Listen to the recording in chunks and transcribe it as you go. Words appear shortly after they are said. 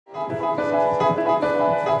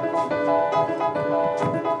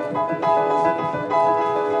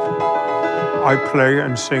I play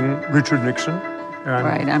and sing Richard Nixon.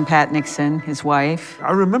 Right, I'm Pat Nixon, his wife.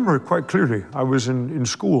 I remember it quite clearly. I was in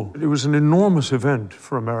school. It was an enormous event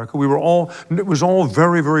for America. It was all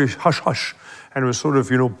very, very hush-hush. And it was sort of,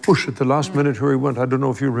 push at the last minute where he went. I don't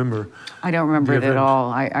know if you remember. I don't remember it at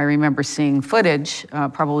all. I remember seeing footage,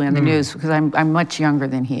 probably on the news, because I'm much younger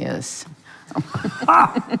than he is.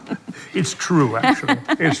 It's true, actually.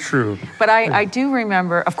 It's true. But I do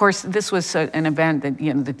remember, of course, this was an event that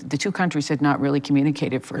the two countries had not really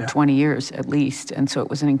communicated for 20 years at least, and so it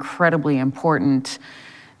was an incredibly important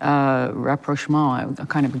rapprochement, a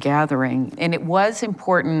kind of a gathering. And it was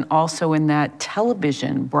important also in that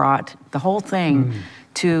television brought the whole thing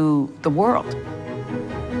to the world.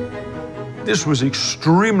 This was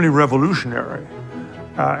extremely revolutionary.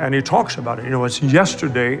 And he talks about it. It's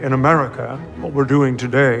yesterday in America, what we're doing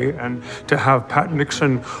today, and to have Pat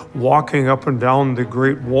Nixon walking up and down the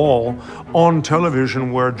Great Wall on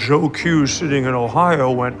television where Joe Q, sitting in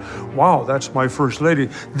Ohio, went, wow, that's my first lady.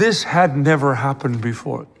 This had never happened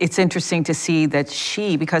before. It's interesting to see that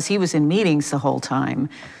because he was in meetings the whole time,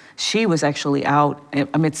 she was actually out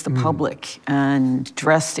amidst the public and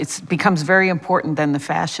dressed. It becomes very important then, the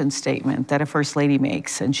fashion statement that a first lady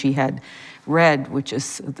makes, and she had red, which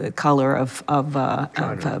is the color of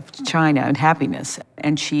China and happiness.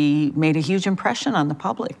 And she made a huge impression on the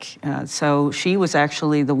public. So she was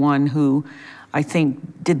actually the one who, I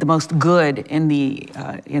think, did the most good in the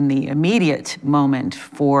immediate moment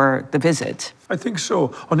for the visit. I think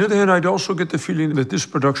so. On the other hand, I'd also get the feeling that this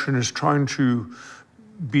production is trying to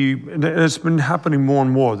be, and it's been happening more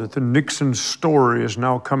and more, that the Nixon story is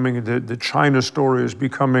now coming, the China story is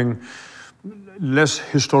becoming less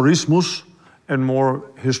historismus and more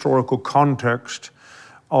historical context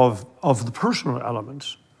of the personal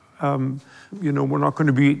elements. We're not going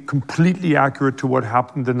to be completely accurate to what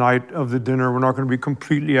happened the night of the dinner. We're not going to be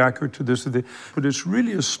completely accurate to this. But it's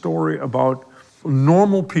really a story about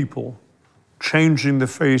normal people changing the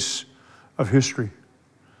face of history.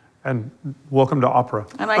 And welcome to opera.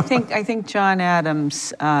 And I think John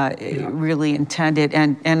Adams really intended,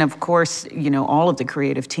 and of course, all of the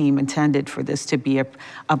creative team intended for this to be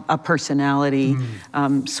a personality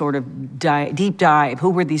sort of deep dive.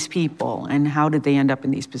 Who were these people, and how did they end up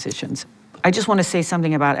in these positions? I just want to say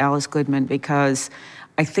something about Alice Goodman, because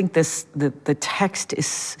I think the text is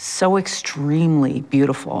so extremely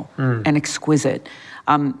beautiful and exquisite.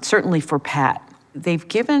 Certainly for Pat, they've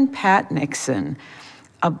given Pat Nixon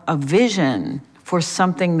a vision for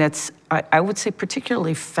something that's, I would say,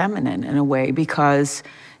 particularly feminine in a way, because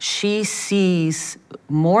she sees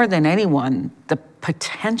more than anyone the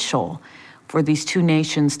potential for these two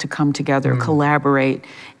nations to come together, collaborate,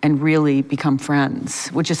 and really become friends,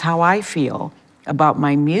 which is how I feel about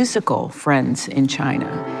my musical friends in China.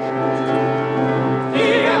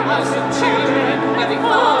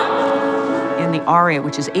 In the aria,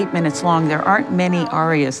 which is 8 minutes long, there aren't many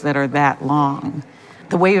arias that are that long.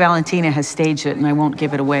 The way Valentina has staged it, and I won't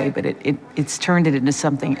give it away, but it's turned it into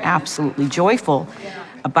something absolutely joyful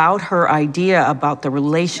about her idea about the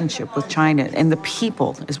relationship with China and the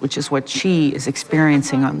people, which is what she is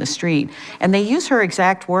experiencing on the street. And they use her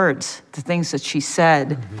exact words, the things that she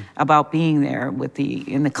said about being there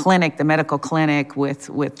in the clinic, the medical clinic,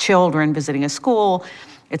 with children, visiting a school,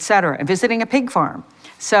 et cetera, and visiting a pig farm.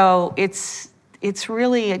 So it's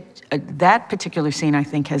really, that particular scene, I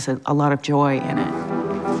think, has a lot of joy in it.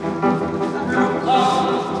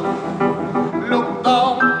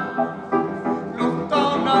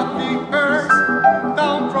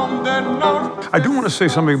 I do want to say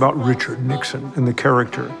something about Richard Nixon and the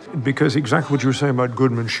character, because exactly what you were saying about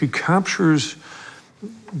Goodman, she captures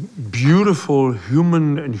beautiful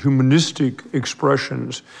human and humanistic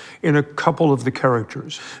expressions in a couple of the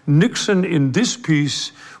characters. Nixon, in this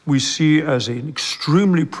piece, we see as an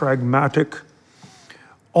extremely pragmatic,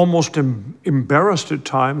 almost embarrassed at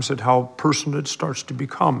times at how personal it starts to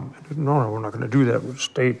become. No, we're not going to do that. We're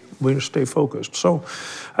going to stay focused. So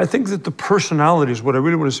I think that the personalities, what I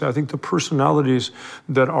really want to say, I think the personalities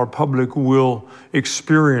that our public will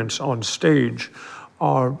experience on stage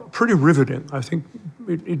are pretty riveting. I think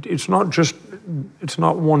it's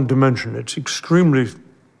not one dimension. It's extremely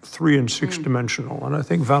 3- and 6-dimensional. And I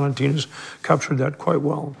think Valentina's captured that quite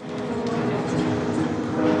well.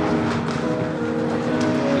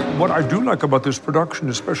 What I do like about this production,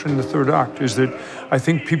 especially in the third act, is that I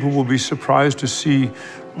think people will be surprised to see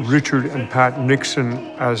Richard and Pat Nixon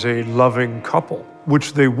as a loving couple,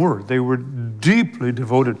 which they were. They were deeply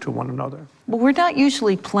devoted to one another. Well, we're not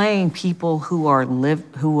usually playing people who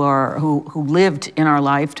lived in our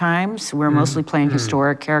lifetimes. We're mostly playing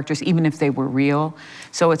historic characters, even if they were real.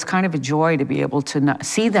 So it's kind of a joy to be able to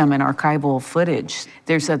see them in archival footage.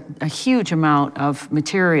 There's a huge amount of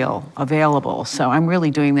material available. So I'm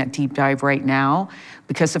really doing that deep dive right now,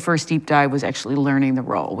 because the first deep dive was actually learning the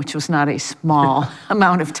role, which was not a small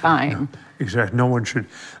amount of time. Exactly. No one should.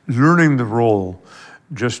 Learning the role,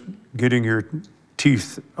 just getting your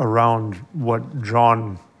teeth around what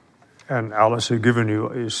John and Alice have given you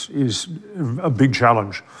is a big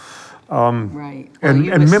challenge. Right. Well,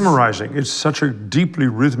 and memorizing. It's such a deeply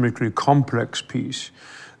rhythmically complex piece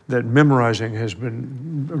that memorizing has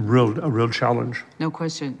been a real challenge. No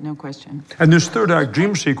question, no question. And this third act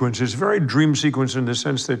dream sequence is very dream sequence in the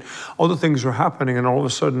sense that other things are happening and all of a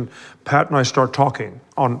sudden Pat and I start talking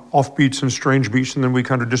on off beats and strange beats, and then we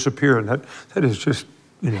kind of disappear, and that is just,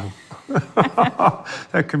 you know,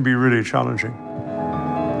 that can be really challenging.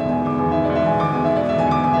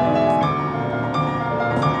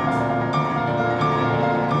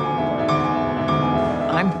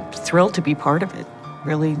 I'm thrilled to be part of it.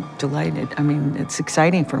 Really delighted. I mean, it's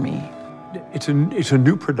exciting for me. It's a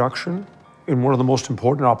new production in one of the most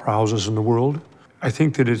important opera houses in the world. I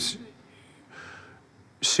think that it's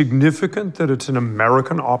significant that it's an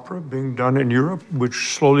American opera being done in Europe,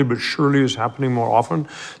 which slowly but surely is happening more often.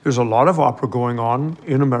 There's a lot of opera going on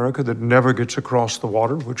in America that never gets across the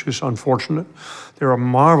water, which is unfortunate. There are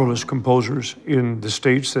marvelous composers in the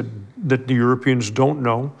States that the Europeans don't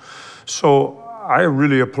know. So I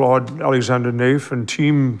really applaud Alexander Neff and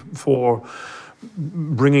team for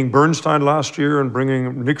bringing Bernstein last year and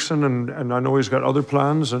bringing Nixon, and I know he's got other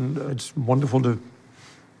plans, and it's wonderful to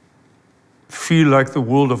feel like the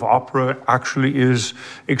world of opera actually is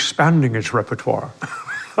expanding its repertoire.